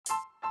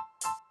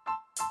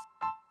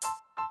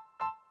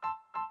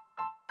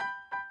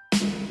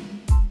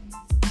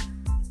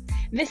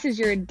This is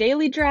your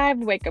daily drive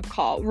wake-up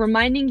call,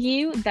 reminding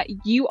you that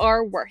you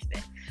are worth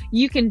it.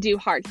 You can do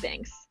hard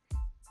things.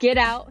 Get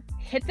out,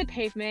 hit the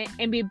pavement,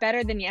 and be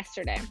better than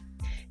yesterday.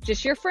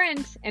 Just your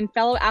friend and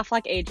fellow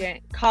Aflac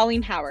agent,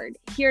 Colleen Howard,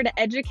 here to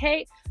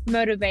educate,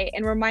 motivate,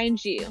 and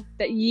remind you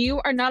that you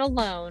are not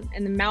alone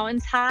in the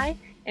mountains high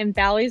and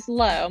valleys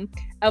low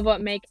of what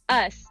make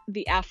us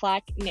the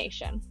Aflac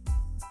Nation.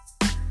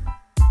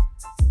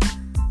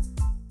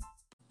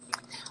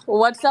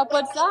 What's up?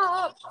 What's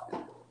up?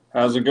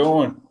 How's it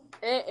going?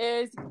 It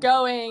is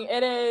going.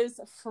 It is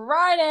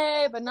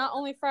Friday, but not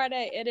only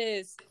Friday, it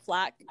is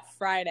Flac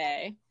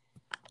Friday.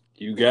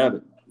 You got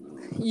it.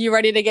 You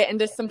ready to get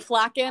into some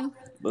flacking?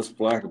 Let's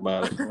flack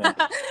about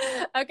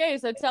it. Okay,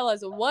 so tell us,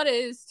 what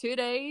is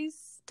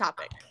today's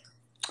topic?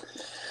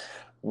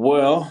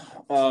 Well,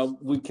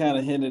 we kind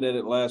of hinted at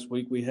it last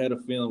week. We had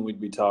a feeling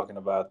we'd be talking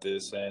about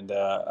this, and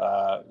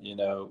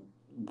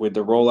with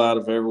the rollout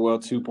of Everwell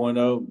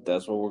 2.0,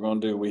 that's what we're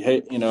going to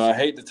do. I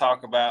hate to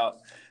talk about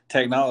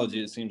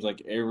technology. It seems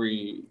like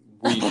every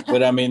week,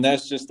 but I mean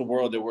that's just the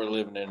world that we're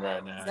living in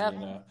right now.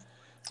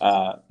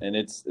 Yep.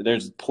 And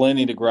there's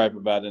plenty to gripe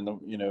about in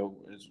the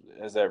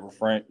as that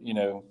refrain.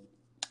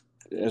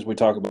 As we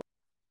talk about,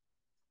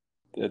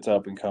 it's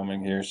up and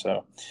coming here.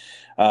 So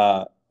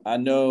I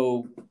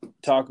know,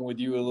 talking with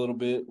you a little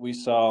bit, we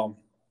saw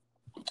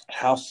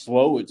how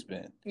slow it's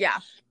been. Yeah.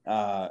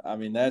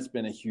 That's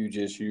been a huge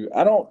issue.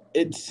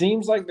 It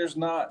seems like there's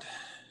not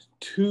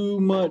too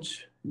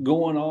much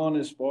going on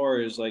as far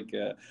as like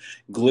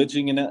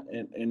glitching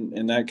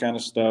and that kind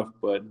of stuff,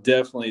 but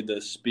definitely the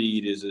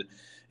speed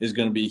is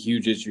going to be a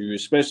huge issue,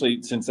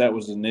 especially since that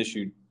was an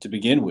issue to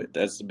begin with.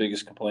 That's the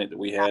biggest complaint that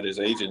we had as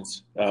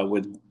agents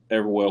with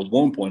Everwell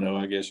 1.0,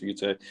 I guess you could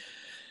say.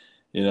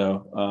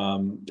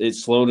 It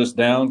slowed us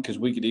down because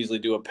we could easily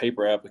do a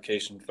paper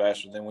application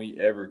faster than we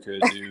ever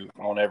could do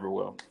on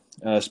Everwell,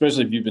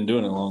 especially if you've been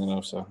doing it long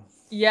enough. So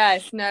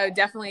yes, no,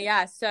 definitely,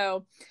 yeah.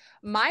 So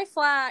my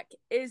flack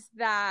is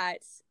that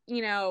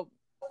I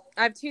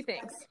have two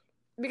things.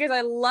 Because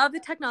I love the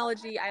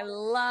technology. I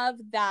love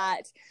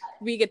that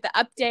we get the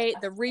update,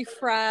 the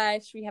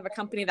refresh. We have a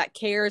company that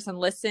cares and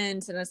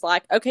listens and is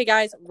like, okay,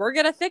 guys, we're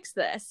going to fix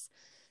this.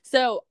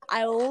 So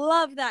I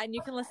love that. And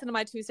you can listen to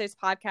my Tuesdays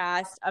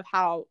podcast of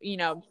how,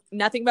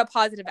 nothing but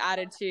positive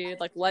attitude.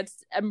 Like,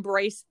 let's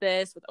embrace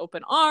this with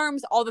open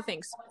arms, all the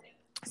things.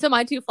 So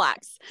my two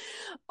flacks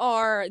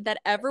are that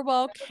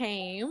Everwell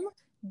came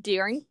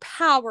during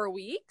Power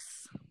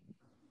Weeks.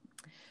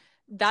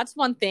 That's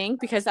one thing,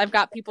 because I've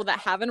got people that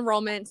have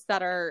enrollments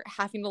that are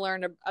having to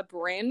learn a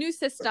brand new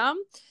system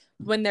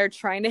when they're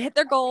trying to hit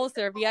their goals,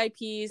 their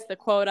VIPs, the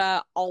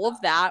quota, all of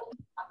that.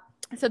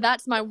 So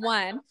that's my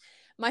one.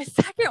 My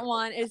second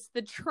one is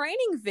the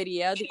training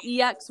video, the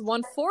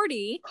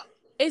EX140,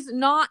 is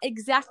not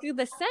exactly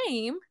the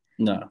same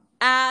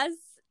as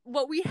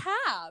what we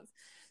have.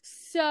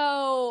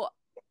 So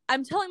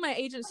I'm telling my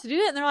agents to do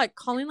it, and they're like,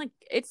 Colleen, like,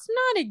 it's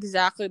not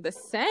exactly the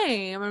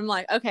same. I'm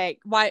like, okay,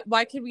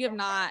 why could we have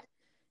not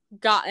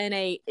gotten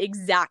a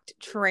exact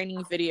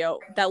training video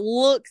that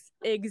looks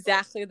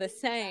exactly the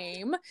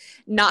same,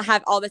 not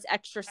have all this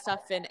extra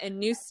stuff and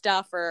new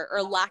stuff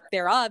or lack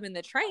thereof in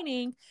the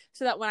training,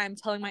 so that when I'm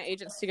telling my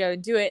agents to go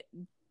and do it,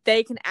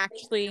 they can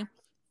actually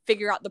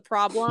figure out the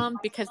problem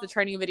because the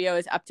training video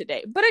is up to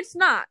date. But it's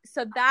not.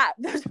 So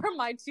those are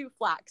my two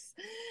flacks.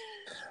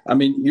 I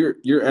mean,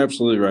 you're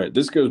absolutely right.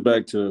 This goes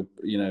back to,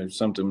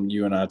 something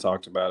you and I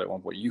talked about at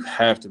one point. You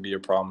have to be a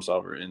problem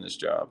solver in this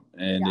job.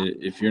 And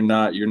if you're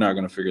not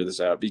going to figure this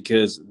out,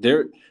 because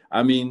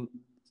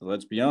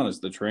let's be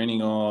honest, the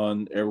training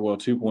on Everwell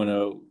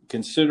 2.0,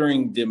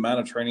 considering the amount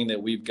of training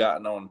that we've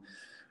gotten on,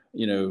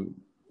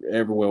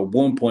 Everwell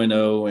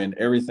 1.0 and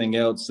everything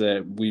else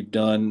that we've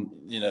done,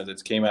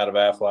 that's came out of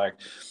Aflac,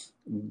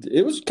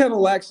 it was kind of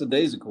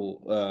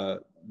lackadaisical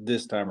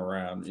this time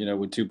around,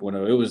 with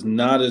 2.0. It was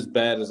not as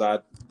bad as I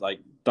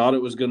thought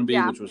it was going to be,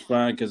 which was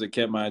fine because it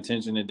kept my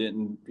attention. It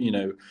didn't,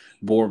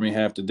 bore me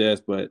half to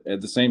death. But at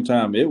the same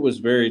time, it was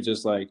very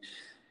just like,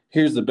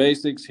 here's the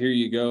basics, here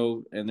you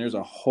go. And there's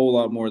a whole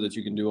lot more that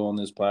you can do on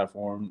this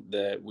platform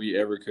that we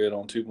ever could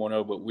on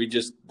 2.0.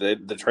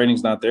 But the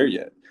training's not there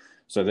yet.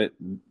 So that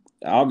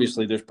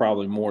obviously there's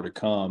probably more to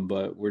come,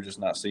 but we're just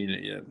not seeing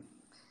it yet.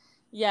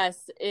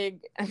 Yes,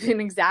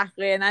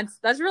 exactly. And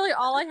that's really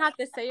all I have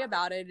to say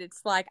about it.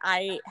 It's like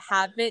I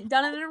haven't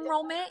done an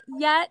enrollment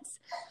yet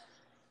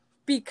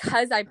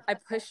because I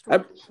pushed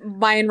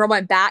my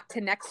enrollment back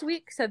to next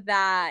week so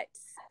that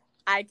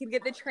I can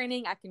get the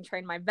training. I can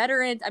train my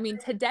veterans. I mean,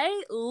 today,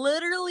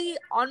 literally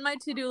on my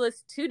to-do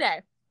list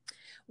today,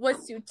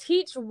 was to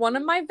teach one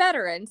of my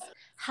veterans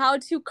how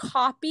to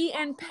copy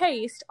and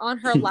paste on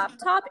her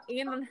laptop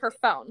and on her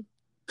phone.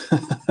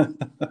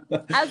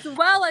 As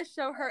well as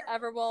show her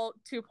Everwell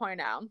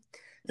 2.0.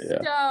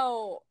 Yeah.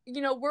 So,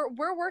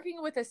 we're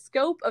working with a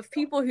scope of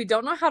people who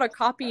don't know how to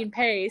copy and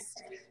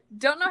paste,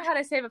 don't know how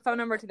to save a phone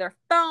number to their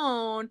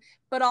phone,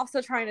 but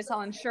also trying to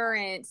sell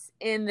insurance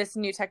in this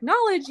new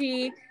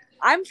technology.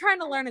 I'm trying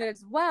to learn it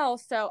as well.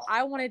 So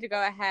I wanted to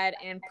go ahead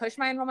and push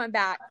my enrollment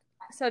back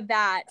so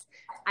that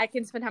I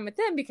can spend time with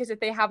them, because if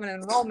they have an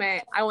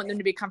enrollment, I want them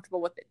to be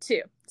comfortable with it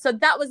too. So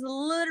that was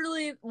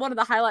literally one of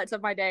the highlights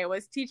of my day,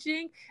 was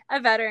teaching a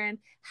veteran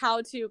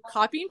how to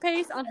copy and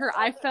paste on her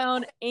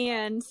iPhone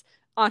and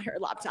on her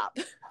laptop.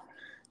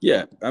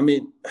 Yeah. I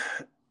mean,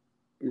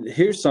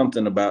 here's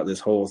something about this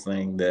whole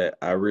thing that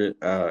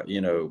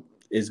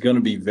is going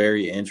to be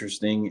very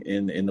interesting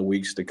in the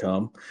weeks to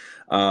come.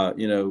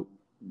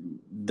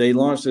 They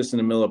launched this in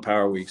the middle of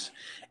Power Weeks,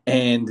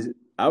 and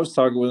I was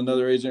talking with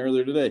another agent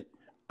earlier today.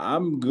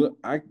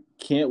 I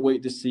can't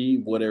wait to see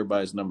what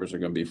everybody's numbers are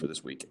going to be for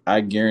this week.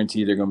 I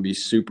guarantee they're going to be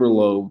super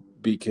low,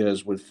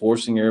 because with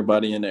forcing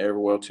everybody into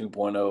Everwell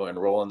 2.0 and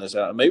rolling this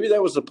out, maybe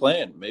that was the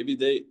plan. Maybe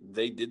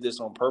they did this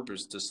on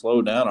purpose to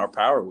slow down our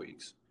Power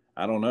Weeks.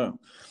 I don't know.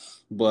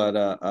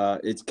 But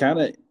it's kind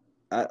of,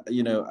 I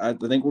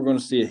think we're going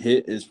to see a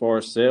hit as far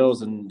as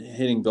sales and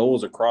hitting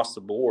goals across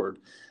the board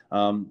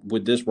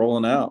with this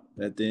rolling out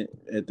at the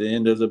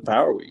end of the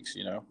Power Weeks.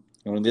 And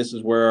when this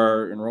is where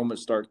our enrollments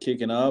start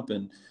kicking up,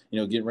 and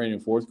getting ready in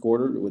the fourth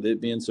quarter with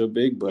it being so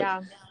big. But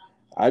yeah.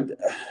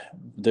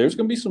 There's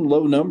going to be some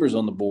low numbers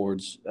on the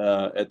boards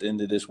at the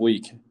end of this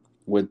week,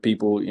 with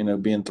people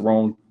being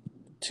thrown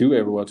to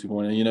Everwell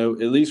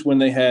 2.0. At least when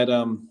they had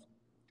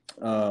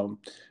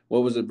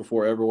what was it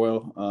before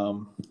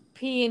Everwell?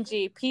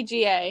 P&G,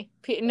 PGA,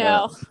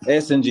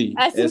 S&G.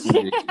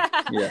 S&G.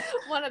 Yeah.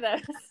 One of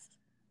those.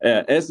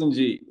 Yeah,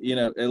 S&G,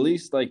 at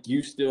least like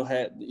you still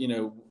had,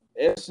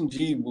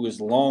 S&G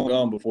was long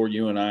gone before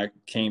you and I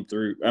came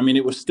through. I mean,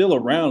 it was still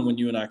around when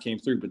you and I came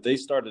through, but they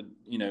started,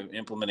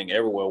 implementing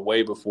Everwell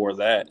way before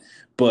that.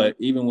 But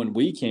even when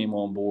we came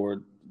on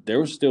board, there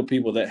were still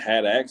people that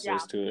had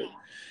access to it.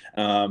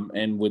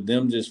 And with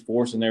them just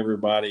forcing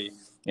everybody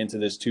into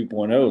this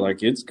 2.0,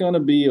 like, it's going to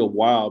be a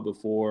while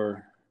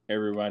before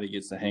everybody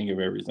gets the hang of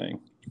everything.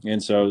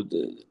 And so,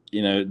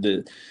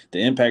 the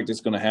impact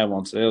it's going to have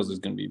on sales is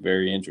going to be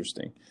very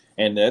interesting.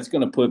 And that's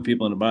going to put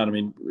people in the bind. I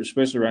mean,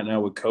 especially right now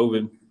with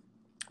COVID,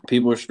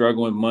 people are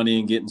struggling with money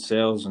and getting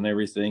sales and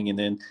everything.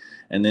 And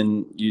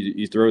then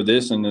you throw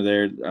this into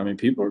there. I mean,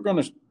 people are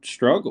going to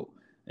struggle.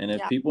 And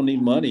if people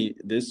need money,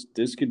 this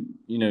could,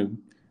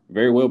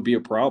 very well be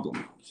a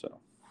problem. So.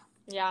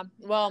 Yeah.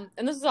 Well,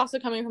 and this is also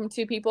coming from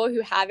two people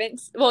who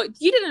haven't. Well,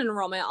 you did an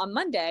enrollment on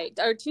Monday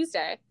or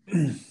Tuesday.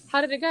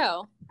 How did it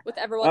go with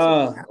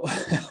Everwell?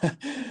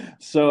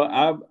 So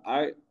I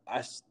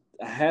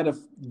had a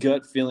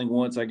gut feeling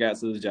once I got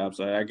to the job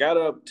site. I got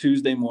up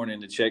Tuesday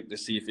morning to check to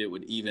see if it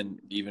would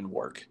even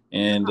work.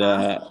 And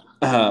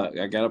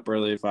I got up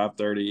early at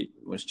 5:30,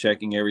 was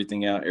checking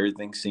everything out.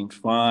 Everything seemed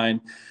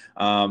fine.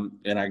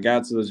 And I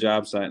got to the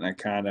job site, and I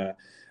kind of,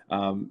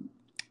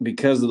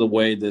 because of the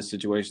way this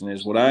situation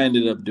is, what I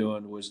ended up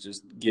doing was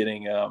just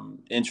getting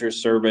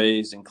interest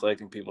surveys and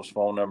collecting people's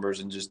phone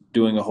numbers and just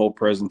doing a whole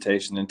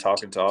presentation and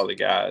talking to all the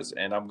guys.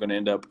 And I'm going to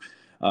end up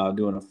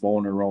doing a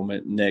phone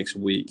enrollment next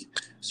week.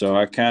 So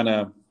I kind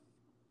of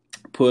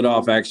put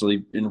off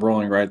actually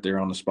enrolling right there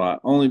on the spot,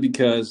 only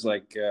because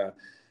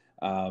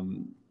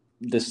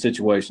the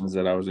situations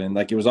that I was in.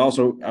 Like, it was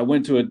also, I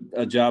went to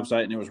a job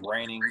site and it was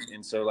raining.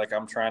 And so, like,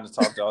 I'm trying to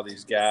talk to all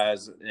these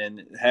guys,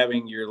 and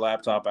having your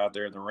laptop out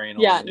there in the rain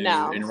on the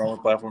new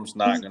enrollment platform is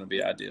not going to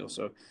be ideal.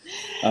 So,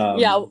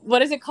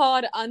 what is it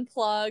called?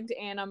 Unplugged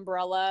and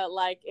umbrella.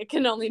 Like, it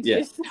can only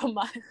do so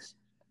much.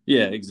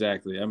 Yeah,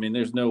 exactly. I mean,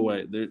 there's no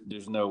way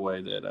there's no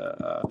way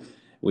that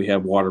we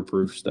have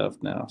waterproof stuff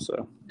now.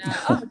 So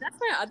that's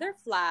my other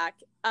Flac.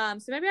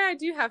 So maybe I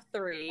do have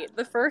three.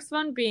 The first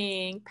one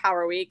being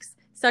Power Weeks.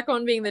 Second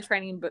one being the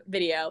training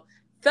video.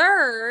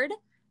 Third,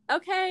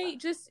 okay,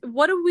 just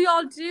what do we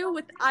all do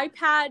with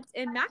iPads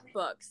and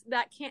MacBooks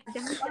that can't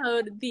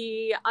download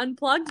the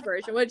unplugged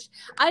version, which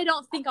I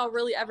don't think I'll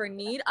really ever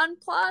need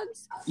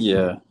unplugged.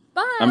 Yeah.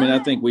 But I mean, I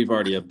think we've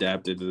already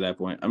adapted to that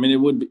point. I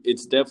mean,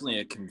 it's definitely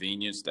a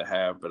convenience to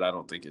have, but I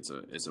don't think it's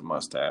a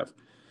must have.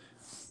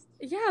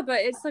 Yeah,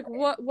 but it's like,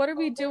 what are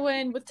we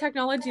doing with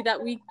technology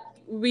that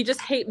we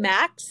just hate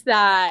Macs,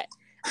 that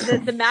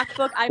the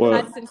MacBook I've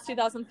had since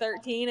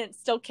 2013 and it's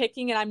still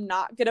kicking, and I'm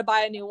not going to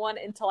buy a new one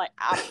until I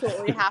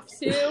absolutely have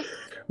to.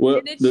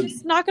 And it's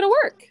just not going to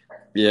work.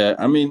 Yeah,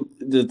 I mean,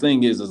 the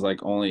thing is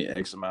like only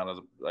X amount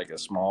of a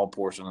small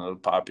portion of the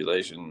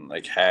population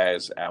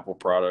has Apple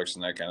products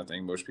and that kind of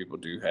thing. Most people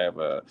do have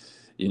an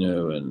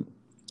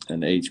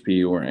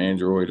HP or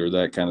Android or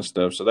that kind of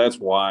stuff. So that's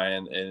why,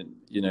 and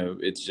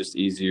it's just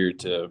easier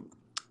to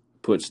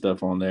put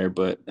stuff on there.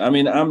 But I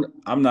mean,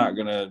 I'm not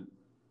gonna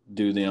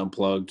do the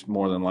unplugged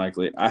more than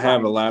likely. I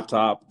have a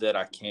laptop that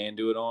I can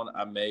do it on.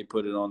 I may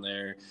put it on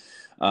there.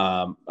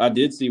 I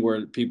did see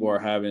where people are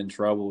having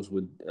troubles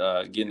with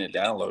getting it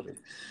downloaded.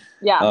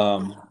 Yeah.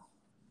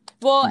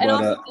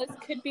 Also this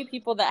could be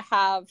people that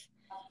have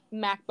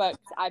MacBooks,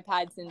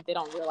 iPads, and they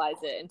don't realize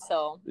it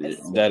until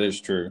that is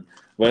true.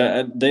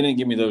 Well, they didn't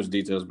give me those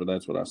details, but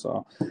that's what I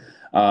saw.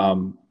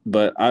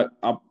 But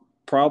I'll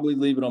probably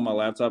leave it on my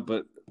laptop.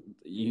 But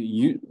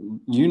you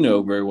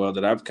know very well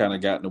that I've kind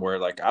of gotten to where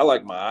like I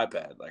like my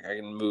iPad. Like I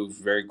can move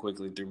very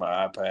quickly through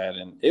my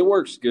iPad and it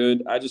works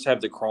good. I just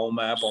have the Chrome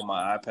app on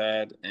my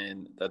iPad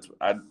and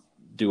I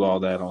do all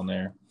that on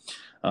there.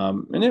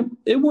 And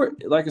it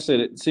worked. Like I said,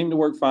 it seemed to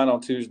work fine on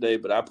Tuesday,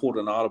 but I pulled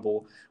an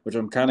audible, which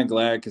I'm kind of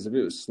glad because if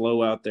it was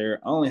slow out there,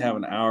 I only have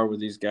an hour with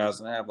these guys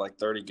and I have like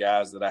 30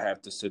 guys that I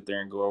have to sit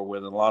there and go over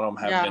with. And a lot of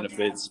them have Yeah.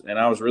 benefits. And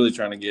I was really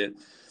trying to get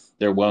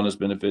their wellness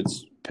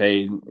benefits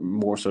paid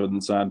more so than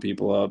sign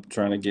people up,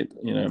 trying to get,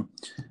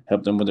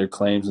 help them with their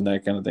claims and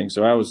that kind of thing.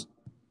 So I was,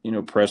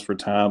 pressed for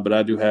time, but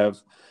I do have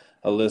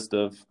a list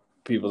of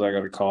people that I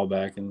got to call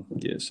back and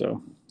get.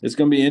 So it's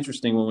going to be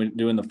interesting when we're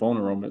doing the phone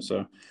enrollment.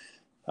 So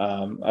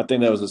I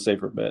think that was a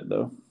safer bet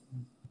though.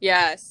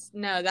 Yes.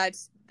 No,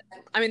 this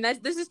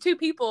is two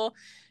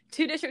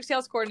district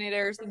sales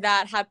coordinators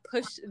that have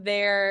pushed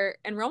their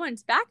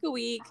enrollments back a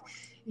week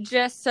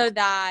just so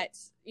that,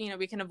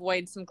 we can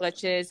avoid some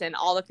glitches and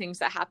all the things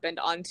that happened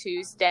on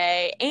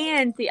Tuesday.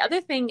 And the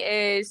other thing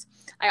is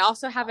I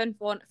also have a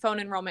phone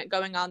enrollment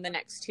going on the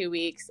next 2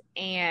 weeks.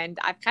 And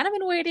I've kind of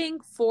been waiting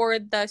for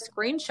the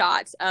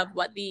screenshots of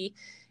what the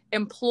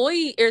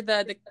employee or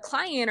the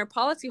client or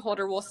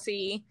policyholder will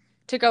see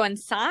to go and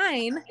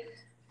sign,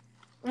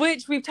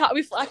 which we've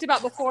talked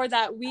about before,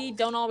 that we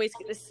don't always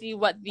get to see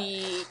what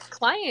the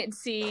client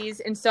sees.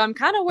 And so I'm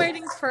kind of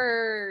waiting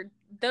for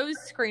those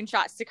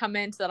screenshots to come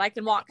in so that I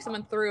can walk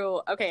someone through,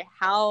 okay,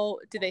 how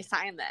do they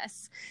sign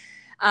this?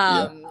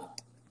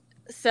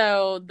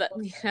 So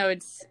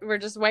we're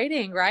just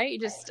waiting,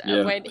 right?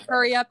 Wait,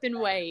 hurry up and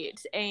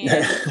wait. And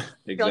Exactly.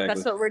 I feel like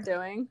that's what we're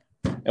doing.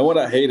 And what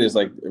I hate is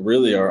like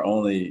really our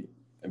only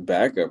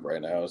backup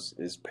right now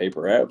is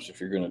paper apps. If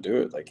you're going to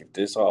do it, like if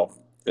this all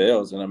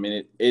fails, and I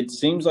mean it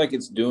seems like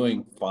it's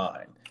doing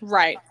fine,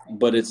 right?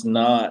 But it's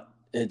not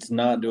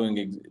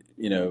doing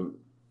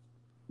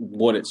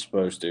what it's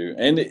supposed to.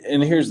 And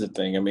here's the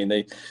thing, I mean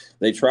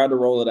they tried to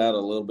roll it out a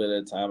little bit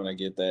at a time, and I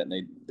get that,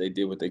 and they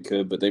did what they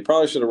could, but they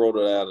probably should have rolled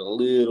it out a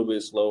little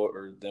bit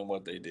slower than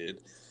what they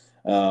did,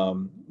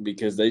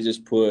 because they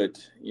just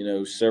put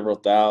several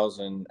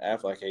thousand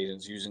Aflac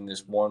agents using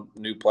this one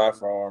new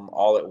platform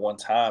all at one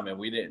time, and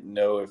we didn't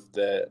know if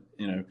that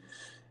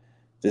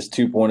this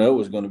 2.0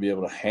 was going to be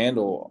able to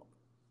handle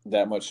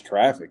that much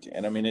traffic.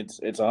 And I mean,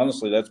 it's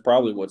honestly, that's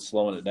probably what's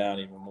slowing it down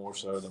even more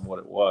so than what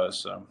it was.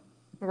 So,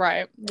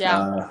 right.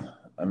 Yeah.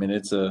 I mean,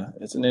 it's an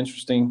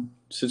interesting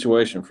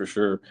situation for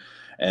sure.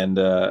 And,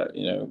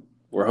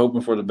 we're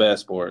hoping for the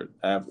best for it.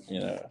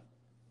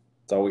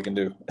 That's all we can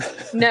do.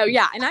 No.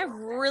 Yeah. And I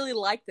really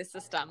like the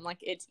system. Like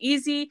it's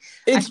easy.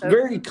 It's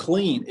very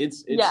clean.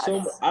 It's yes.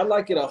 I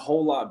like it a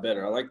whole lot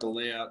better. I like the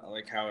layout. I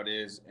like how it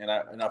is. And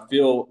I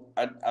feel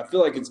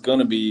like it's going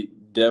to be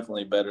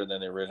definitely better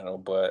than the original,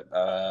 but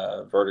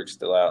verdict's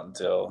still out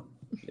until,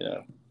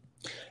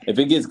 if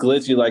it gets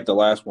glitchy like the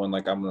last one,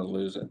 like I'm going to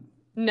lose it.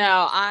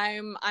 No,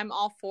 I'm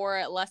all for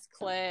it. Less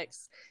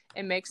clicks.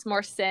 It makes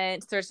more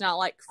sense. There's not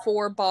like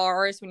 4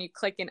 bars when you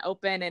click and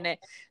open, and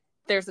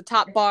there's a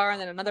top bar and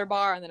then another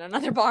bar and then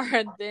another bar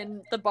and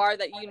then the bar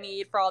that you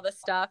need for all this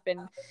stuff.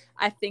 And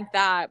I think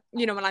that,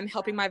 when I'm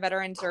helping my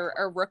veterans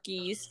or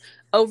rookies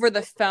over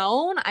the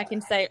phone, I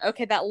can say,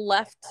 okay, that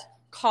left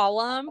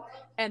column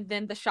and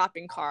then the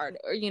shopping cart,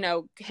 or,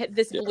 hit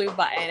this blue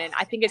button. And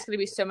I think it's going to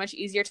be so much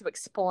easier to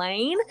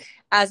explain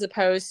as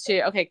opposed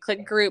to, okay,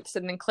 click groups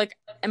and then click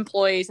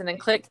employees and then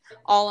click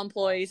all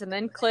employees and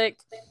then click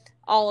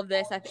all of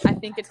this. I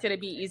think it's going to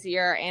be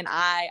easier. And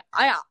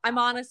I'm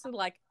honestly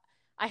like,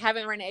 I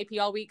haven't written AP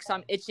all week, so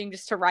I'm itching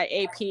just to write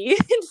AP.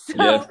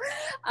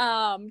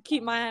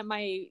 Keep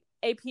my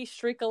AP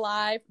streak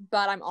alive.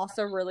 But I'm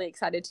also really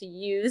excited to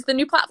use the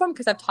new platform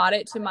because I've taught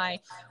it to my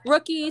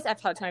rookies, I've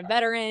taught it to my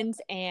veterans,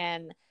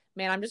 and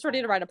man, I'm just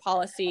ready to write a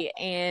policy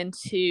and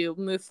to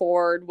move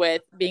forward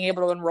with being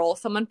able to enroll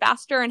someone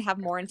faster and have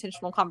more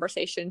intentional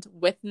conversations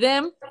with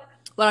them.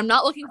 What I'm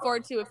not looking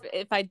forward to,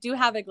 if I do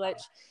have a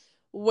glitch,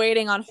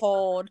 waiting on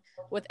hold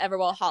with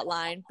Everwell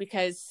Hotline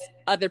because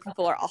other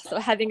people are also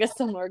having a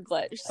similar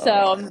glitch.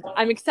 So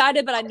I'm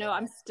excited, but I know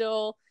I'm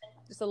still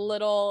just a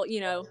little,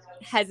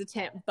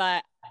 hesitant,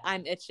 but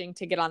I'm itching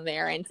to get on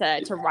there and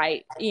to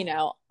write,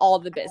 all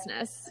the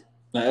business.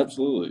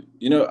 Absolutely.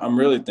 I'm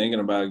really thinking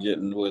about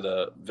getting with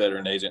a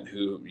veteran agent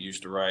who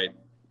used to write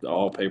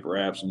all paper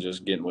apps and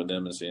just getting with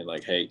them and saying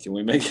like, hey, can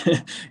we make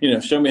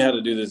show me how to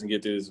do this and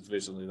get through this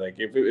efficiently. Like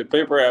if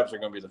paper apps are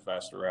going to be the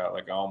faster route,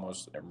 like I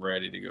almost am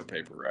ready to go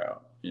paper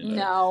route.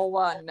 No.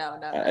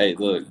 Hey,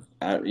 look,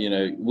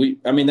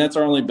 that's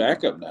our only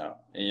backup now,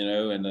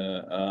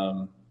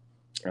 and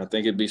I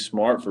think it'd be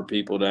smart for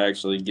people to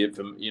actually get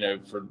from,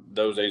 for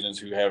those agents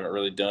who haven't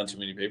really done too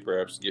many paper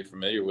apps to get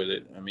familiar with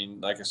it. I mean,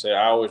 like I said,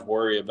 I always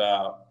worry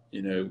about,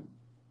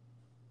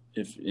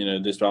 if,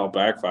 this all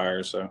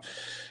backfires. So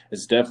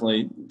it's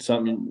definitely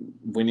something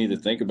we need to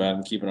think about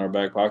and keep in our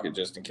back pocket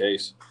just in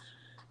case.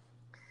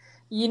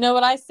 You know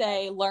what I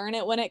say, learn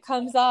it when it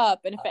comes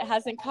up. And if it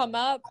hasn't come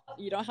up,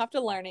 you don't have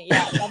to learn it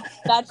yet.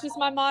 That's just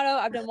my motto.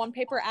 I've done one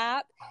paper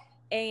app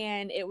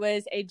and it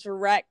was a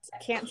direct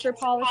cancer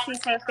policy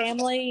for our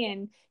family,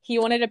 and he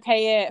wanted to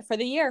pay it for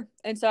the year.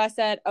 And so I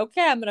said,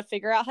 okay, I'm going to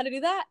figure out how to do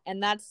that.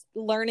 And that's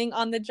learning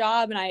on the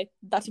job. And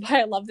that's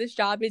why I love this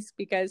job, is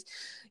because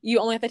you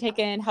only have to take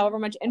in however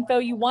much info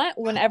you want,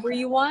 whenever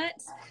you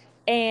want.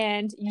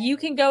 And you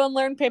can go and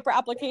learn paper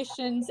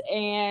applications,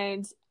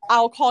 and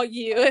I'll call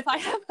you if I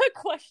have a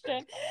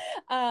question,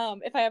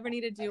 if I ever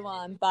need to do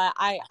one. But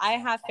I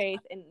have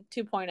faith in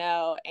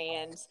 2.0,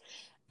 and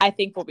I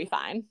think we'll be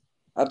fine.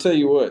 I'll tell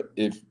you what,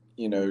 if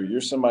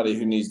you're somebody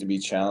who needs to be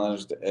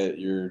challenged at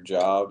your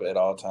job at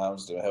all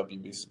times to help you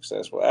be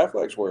successful,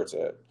 Aflac's where it's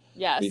at.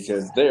 Yes.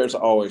 Because there's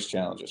always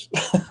challenges.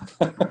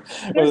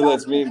 Whether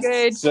that's means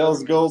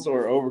sales goals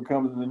or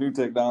overcoming the new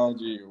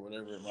technology or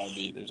whatever it might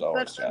be, there's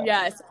always challenges.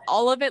 Yes.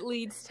 All of it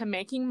leads to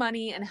making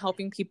money and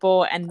helping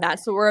people. And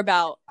that's what we're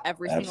about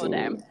every single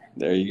day.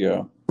 There you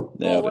go.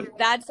 Well,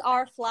 that's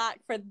our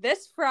Flac for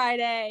this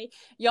Friday.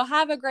 You'll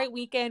have a great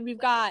weekend. We've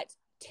got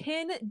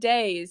 10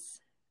 days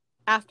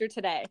after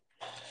today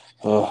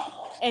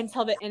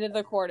until the end of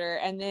the quarter,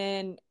 and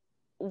then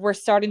we're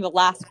starting the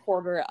last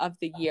quarter of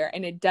the year,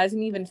 and it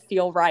doesn't even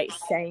feel right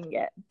saying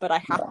it, but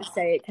I have to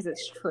say it because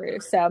it's true.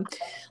 So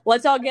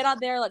let's all get out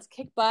there, let's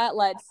kick butt,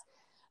 let's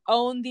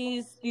own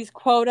these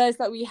quotas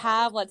that we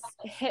have, let's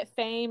hit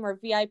fame or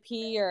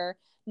VIP or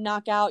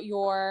knock out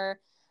your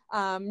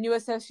new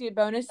associate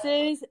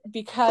bonuses,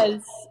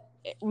 because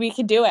we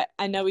can do it.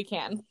 I know we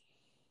can.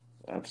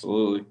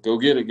 Absolutely. Go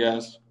get it,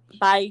 guys.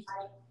 Bye.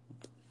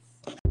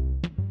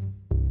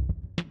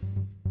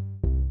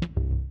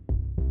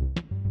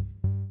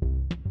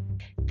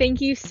 Thank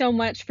you so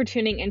much for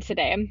tuning in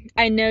today.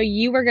 I know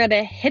you are going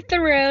to hit the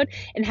road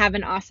and have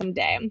an awesome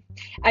day.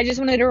 I just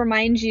wanted to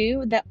remind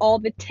you that all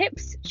the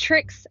tips,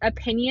 tricks,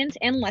 opinions,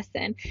 and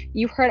lesson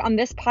you heard on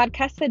this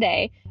podcast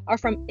today are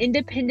from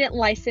independent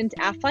licensed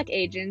Aflac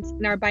agents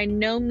and are by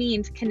no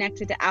means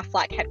connected to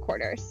Aflac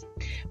headquarters.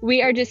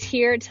 We are just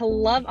here to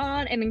love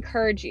on and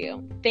encourage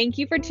you. Thank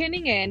you for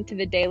tuning in to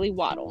the Daily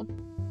Waddle.